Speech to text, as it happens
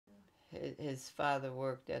his father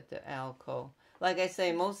worked at the Alco. Like I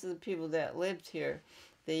say, most of the people that lived here,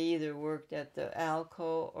 they either worked at the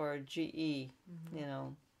Alco or GE, you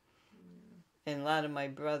know, and a lot of my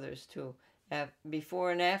brothers too.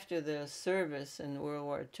 Before and after the service in World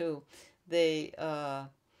War II, they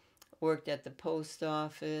worked at the post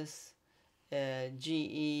office,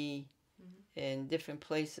 GE, in different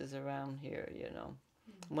places around here, you know.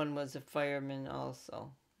 One was a fireman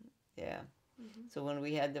also, yeah. So when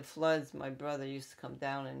we had the floods, my brother used to come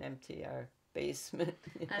down and empty our basement.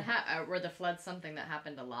 And were the floods something that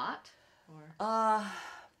happened a lot? Or?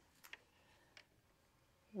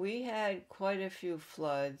 We had quite a few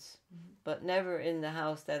floods, but never in the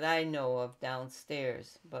house that I know of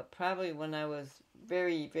downstairs. But probably when I was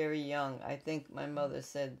very, very young, I think my mother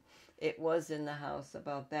said it was in the house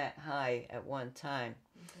about that high at one time.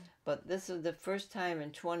 But this was the first time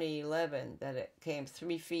in 2011 that it came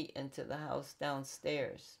 3 feet into the house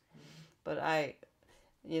downstairs. But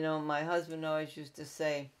my husband always used to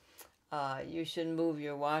say, you should move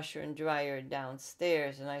your washer and dryer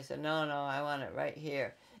downstairs. And I said, no, I want it right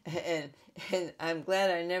here. And I'm glad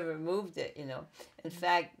I never moved it, you know. In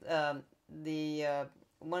fact,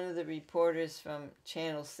 one of the reporters from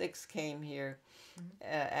Channel 6 came here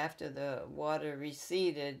after the water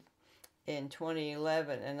receded in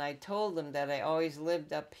 2011. And I told them that I always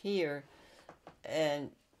lived up here.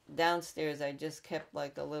 And downstairs I just kept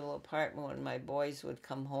like a little apartment when my boys would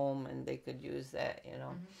come home and they could use that, you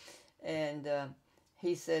know. And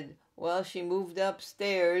he said, well, she moved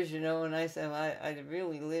upstairs, you know, and I said, well, I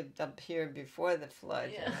really lived up here before the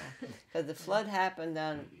flood, you know, because the flood happened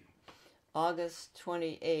on August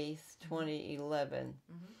 28th, 2011,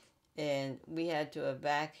 and we had to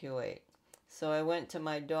evacuate. So I went to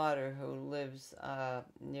my daughter who lives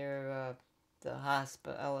near the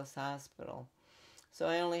hospital, Ellis Hospital. So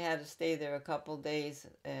I only had to stay there a couple days,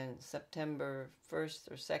 and September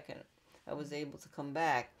 1st or 2nd, I was able to come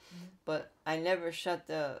back. But I never shut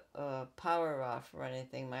the power off or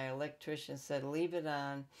anything. My electrician said, leave it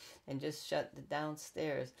on and just shut the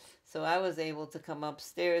downstairs. So I was able to come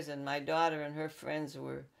upstairs, and my daughter and her friends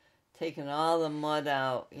were taking all the mud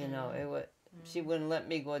out, you know. She wouldn't let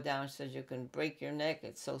me go down. She said, you can break your neck.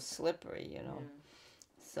 It's so slippery, you know.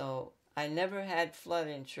 So I never had flood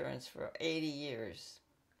insurance for 80 years.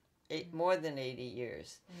 More than 80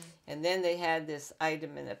 years. And then they had this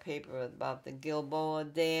item in the paper about the Gilboa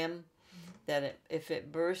Dam, that if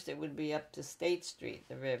it burst, it would be up to State Street,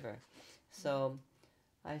 the river. So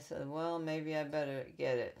I said, well, maybe I better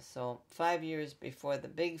get it. So 5 years before the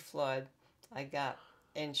big flood, I got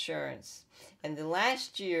insurance. And the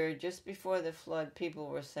last year, just before the flood, people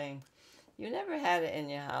were saying, you never had it in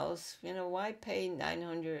your house. You know, why pay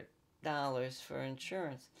 $900 for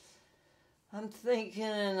insurance? I'm thinking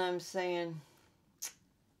and I'm saying,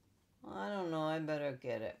 well, I don't know, I better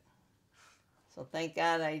get it. So thank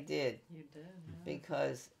God I did. You did, yeah.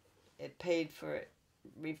 Because it paid for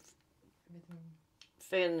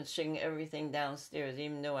finishing everything downstairs,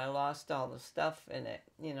 even though I lost all the stuff in it,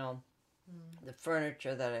 you know. The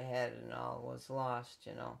furniture that I had and all was lost,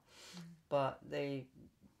 you know. But they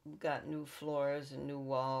got new floors and new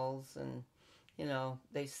walls, and you know,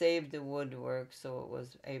 they saved the woodwork so it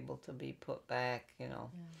was able to be put back, you know.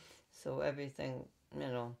 So everything, you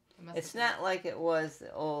know, it's not like it was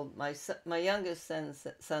the old. My youngest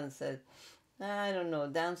son said, I don't know,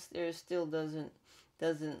 downstairs still doesn't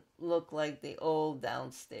look like the old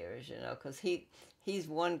downstairs, you know, because he's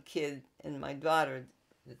one kid, and my daughter,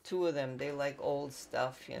 the two of them, they like old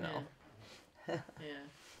stuff, you know. Yeah.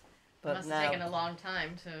 But it must have taken a long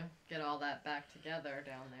time to get all that back together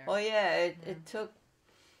down there. Oh yeah, it took.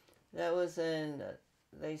 That was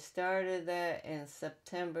they started that in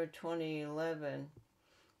September 2011,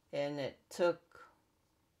 and it took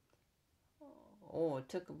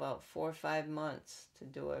about 4 or 5 months to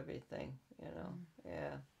do everything, you know.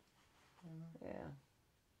 Yeah.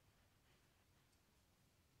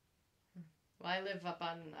 Well, I live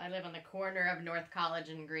on the corner of North College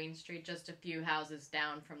and Green Street, just a few houses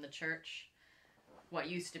down from the church. What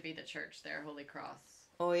used to be the church there, Holy Cross.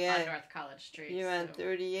 Oh yeah. On North College Street. You're on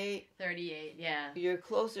 38? 38, yeah. You're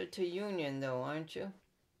closer to Union though, aren't you?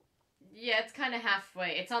 Yeah, it's kind of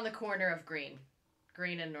halfway. It's on the corner of Green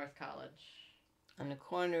and North College. On the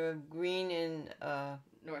corner of Green and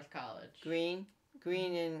North College. Green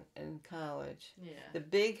and College. Yeah. The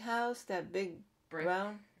big house, that big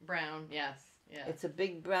brown? Brown, yes. Yeah. It's a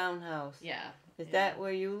big brown house. Yeah. Is that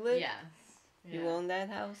where you live? Yes. Yeah. You own that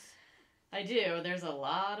house? I do. There's a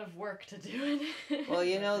lot of work to do in it. Well,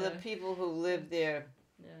 you know, the people who live there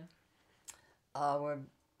were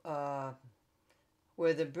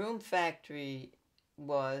where the broom factory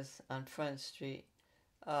was on Front Street,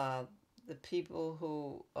 the people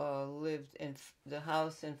who lived in the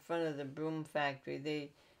house in front of the broom factory,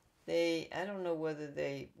 they I don't know whether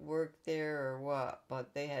they worked there or what,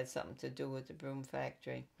 but they had something to do with the broom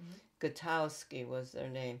factory. Gutowski was their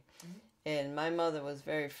name. And my mother was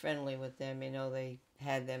very friendly with them. You know, they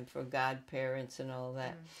had them for godparents and all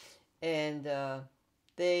that. And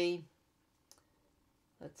they,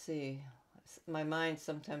 let's see, my mind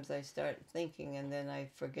sometimes I start thinking and then I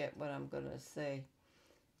forget what I'm going to say.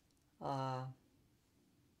 It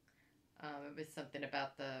was something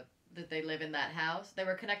about did they live in that house? They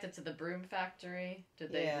were connected to the broom factory.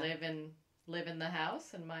 Did they live in the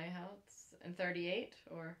house, in my house, in 38,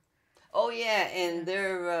 or? Oh, yeah, and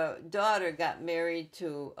their daughter got married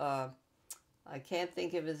to, I can't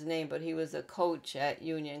think of his name, but he was a coach at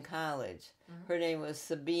Union College. Her name was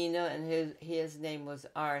Sabina, and his name was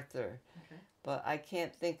Arthur. Okay. But I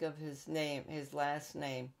can't think of his last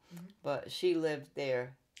name, but she lived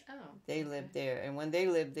there. Oh. They lived there, and when they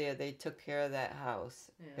lived there, they took care of that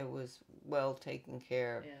house. Yeah. It was well taken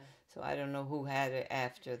care of. Yeah. So I don't know who had it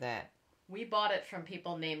after that. We bought it from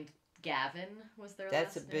people named Gavin was their last name.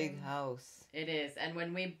 That's a big house. It is. And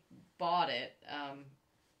when we bought it,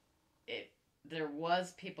 there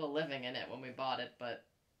was people living in it when we bought it, but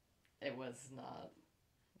it was not.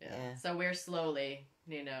 Yeah. So we're slowly,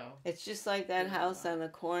 It's just like that house on the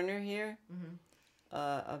corner here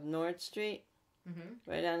of North Street.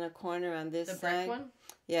 Right on the corner on this side. The brick one?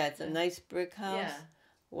 Yeah, it's a nice brick house. Yeah.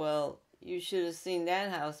 Well, you should have seen that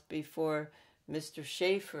house before Mr.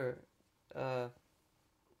 Schaefer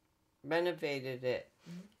renovated it.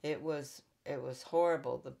 It was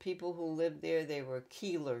horrible. The people who lived there, they were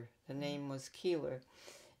Keeler. The name was Keeler.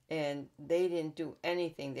 And they didn't do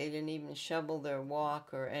anything. They didn't even shovel their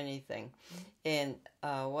walk or anything. And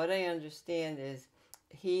what I understand is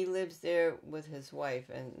he lives there with his wife,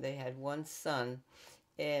 and they had one son,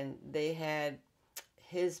 and they had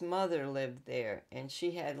his mother lived there, and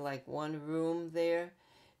she had like one room there,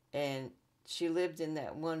 and she lived in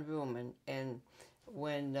that one room, and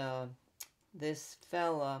when this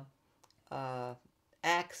fella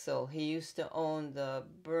Axel, he used to own the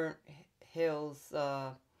Burnt Hills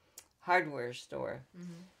hardware store,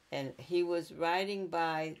 and he was riding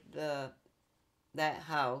by that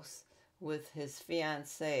house with his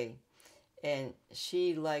fiancée, and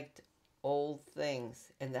she liked old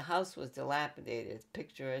things, and the house was dilapidated.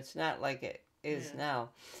 Picture, it's not like it is now.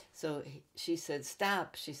 So she said,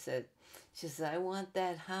 "Stop," she said, "I want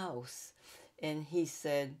that house." And he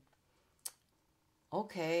said,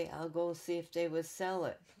 "Okay, I'll go see if they would sell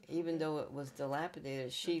it." Even though it was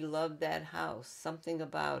dilapidated, she loved that house, something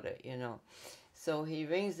about it, So he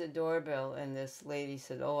rings the doorbell, and this lady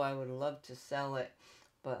said, "Oh, I would love to sell it,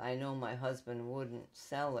 but I know my husband wouldn't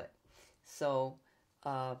sell it." So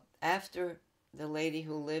after the lady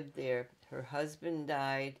who lived there, her husband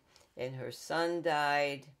died, and her son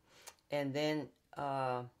died, and then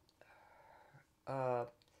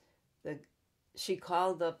she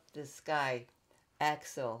called up this guy,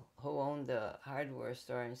 Axel, who owned the hardware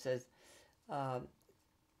store, and says,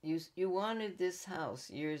 you wanted this house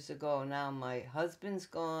years ago. Now my husband's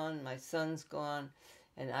gone, my son's gone,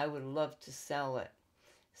 and I would love to sell it.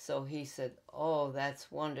 So he said, "Oh,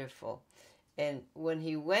 that's wonderful." And when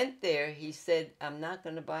he went there, he said, "I'm not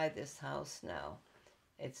going to buy this house now.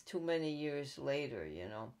 It's too many years later,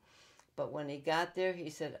 But when he got there, he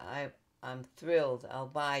said, I'm thrilled. I'll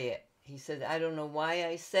buy it." He said, "I don't know why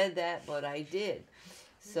I said that, but I did."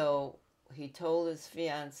 So he told his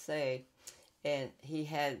fiancée, and he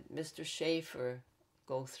had Mr. Schaefer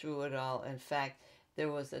go through it all. In fact,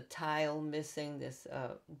 there was a tile missing, this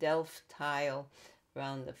Delft tile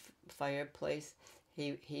around the fireplace.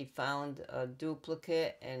 He found a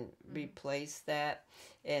duplicate and replaced that.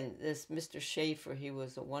 And this Mr. Schaefer, he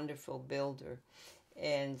was a wonderful builder.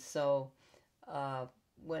 And so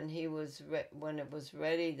when it was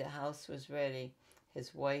ready, the house was ready,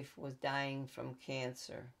 his wife was dying from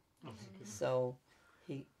cancer. So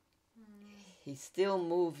he still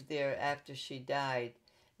moved there after she died.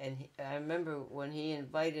 And I remember when he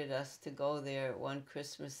invited us to go there one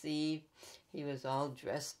Christmas Eve, he was all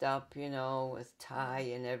dressed up, with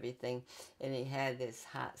tie and everything. And he had this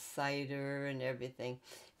hot cider and everything.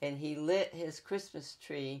 And he lit his Christmas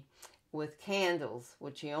tree with candles,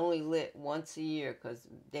 which he only lit once a year because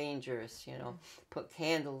dangerous, Put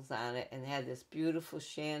candles on it and had this beautiful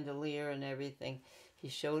chandelier and everything. He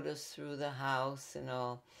showed us through the house and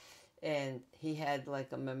all. And he had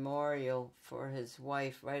like a memorial for his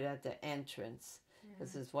wife right at the entrance,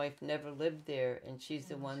 because his wife never lived there, and she's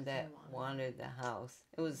the one that wanted the house.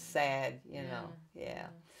 It was sad, Yeah.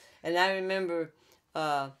 And I remember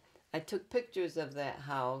I took pictures of that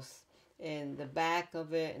house and the back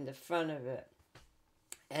of it and the front of it.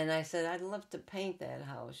 And I said, I'd love to paint that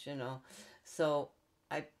house, you know. So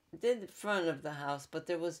I did the front of the house, but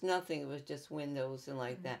there was nothing. It was just windows and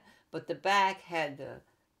like that. But the back had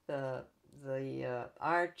the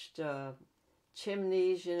arched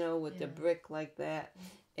chimneys, you know, with the brick like that.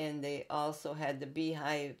 And they also had the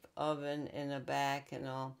beehive oven in the back and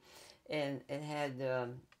all. And it had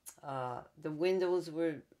the windows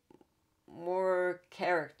were more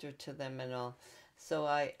character to them and all. So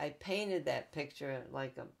I painted that picture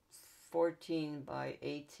like a 14 by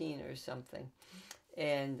 18 or something.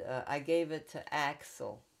 And I gave it to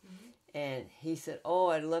Axel. And he said, oh,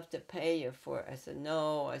 I'd love to pay you for it. I said,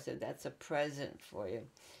 no. I said, that's a present for you.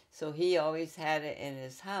 So he always had it in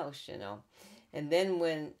his house, you know. And then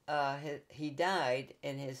when he died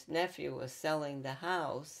and his nephew was selling the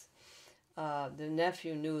house, the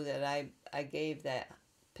nephew knew that I gave that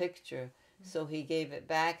picture, so he gave it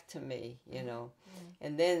back to me, you know.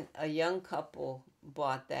 And then a young couple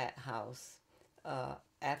bought that house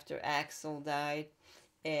after Axel died.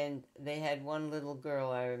 And they had one little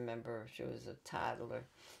girl, I remember. She was a toddler.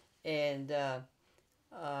 And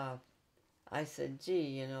I said, gee,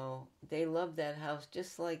 you know, they loved that house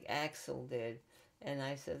just like Axel did. And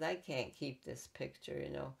I said, I can't keep this picture, you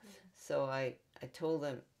know. So I told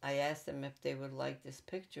them, I asked them if they would like this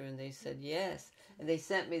picture, and they said yes. And they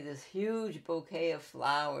sent me this huge bouquet of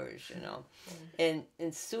flowers, you know.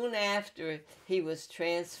 And soon after, he was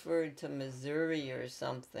transferred to Missouri or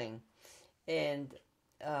something. And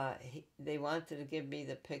they wanted to give me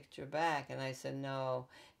the picture back, and I said no.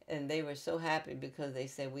 And they were so happy because they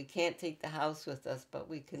said, we can't take the house with us, but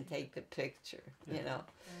we can take the picture, you know.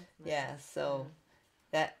 Yeah, so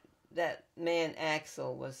that man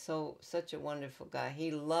Axel was such a wonderful guy.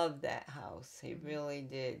 He loved that house. He really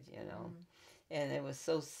did, you know. And it was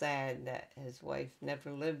so sad that his wife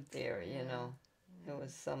never lived there, you know. It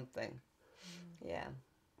was something. Yeah,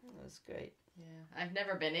 it was great. Yeah, I've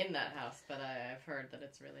never been in that house, but I've heard that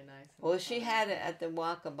it's really nice. Well, she had it at the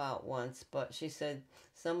walkabout once, but she said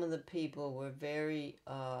some of the people were very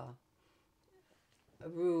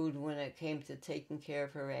rude when it came to taking care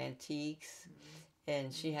of her antiques,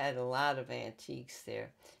 and she had a lot of antiques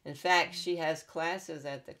there. In fact, she has classes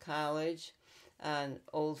at the college on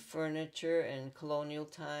old furniture and colonial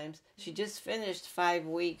times. She just finished 5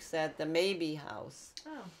 weeks at the Maybe House.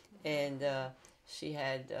 Oh. And she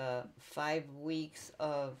had 5 weeks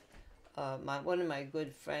of one of my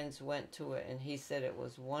good friends went to it, and he said it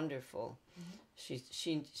was wonderful.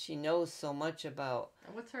 She knows so much about.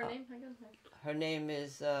 What's her name again? Her name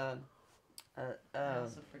is I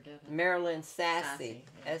also forget it. Marilyn Sassy.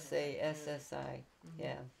 Sassi.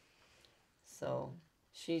 Yeah. So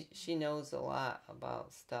she knows a lot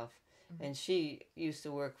about stuff, and she used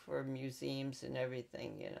to work for museums and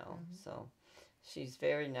everything, you know. So she's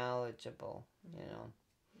very knowledgeable, you know.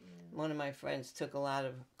 One of my friends took a lot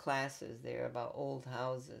of classes there about old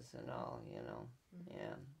houses and all, you know.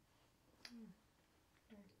 Yeah.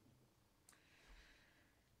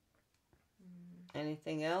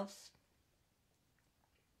 Anything else?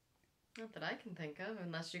 Not that I can think of,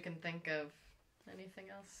 unless you can think of anything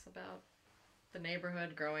else about the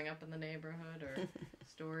neighborhood, growing up in the neighborhood, or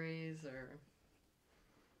stories, or...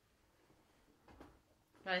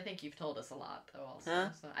 But I think you've told us a lot, though, also. Huh?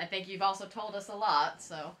 So I think you've also told us a lot,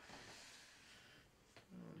 so...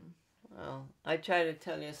 Well, I try to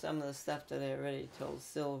tell you some of the stuff that I already told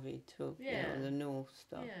Sylvie, too. Yeah. You know, the new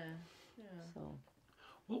stuff. Yeah. So.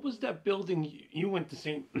 What was that building you went to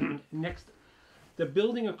St. next? The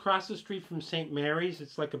building across the street from St. Mary's,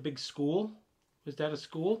 it's like a big school. Was that a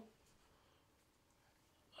school?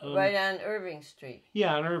 Right on Irving Street.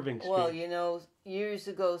 Yeah, on Irving Street. Well, you know, years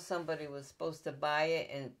ago somebody was supposed to buy it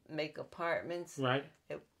and make apartments. Right.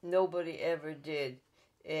 Nobody ever did,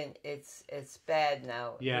 and it's bad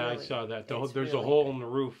now. Yeah, really. I saw that. There's really a hole in the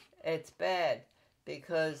roof. It's bad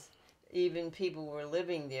because even people were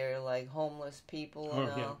living there, like homeless people and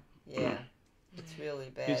all. Yeah, it's really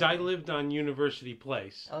bad. Because I lived on University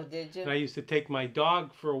Place. Oh, did you? And I used to take my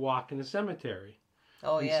dog for a walk in the cemetery.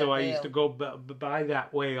 Oh, and yeah. so I used to go by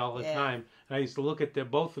that way all the time. And I used to look at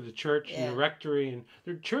both of the church and the rectory. And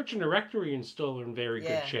the church and the rectory are still in very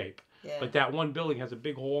good shape. Yeah. But that one building has a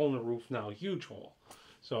big hole in the roof now, a huge hole.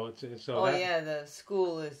 So the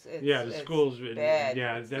school is. The school's bad.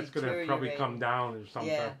 Yeah, that's going to probably come down at some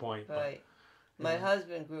point. Right. My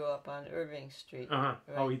husband grew up on Irving Street. Right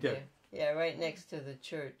he did. There. Yeah, right next to the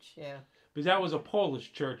church. Yeah. Because that was a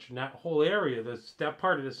Polish church, and that whole area, that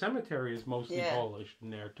part of the cemetery is mostly Yeah. Polish in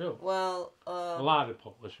there too. Well, A lot of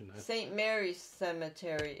Polish in there. St. Mary's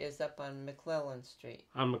Cemetery is up on McClellan Street.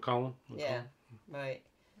 On McCollum? Yeah, right.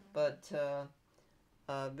 But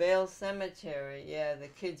Vale Cemetery, yeah, the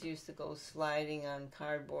kids used to go sliding on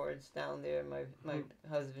cardboards down there. My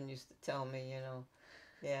husband used to tell me,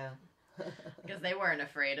 yeah. Because they weren't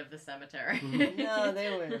afraid of the cemetery. No, they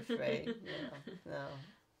weren't afraid. No.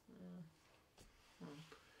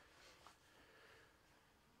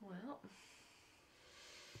 Well,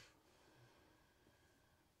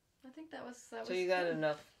 I think that was So you got good.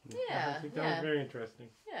 want Yeah, I think that was very interesting.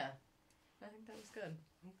 Yeah, I think that was good.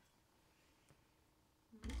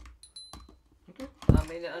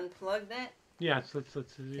 me to unplug that? Yeah, let's do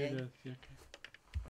Okay. the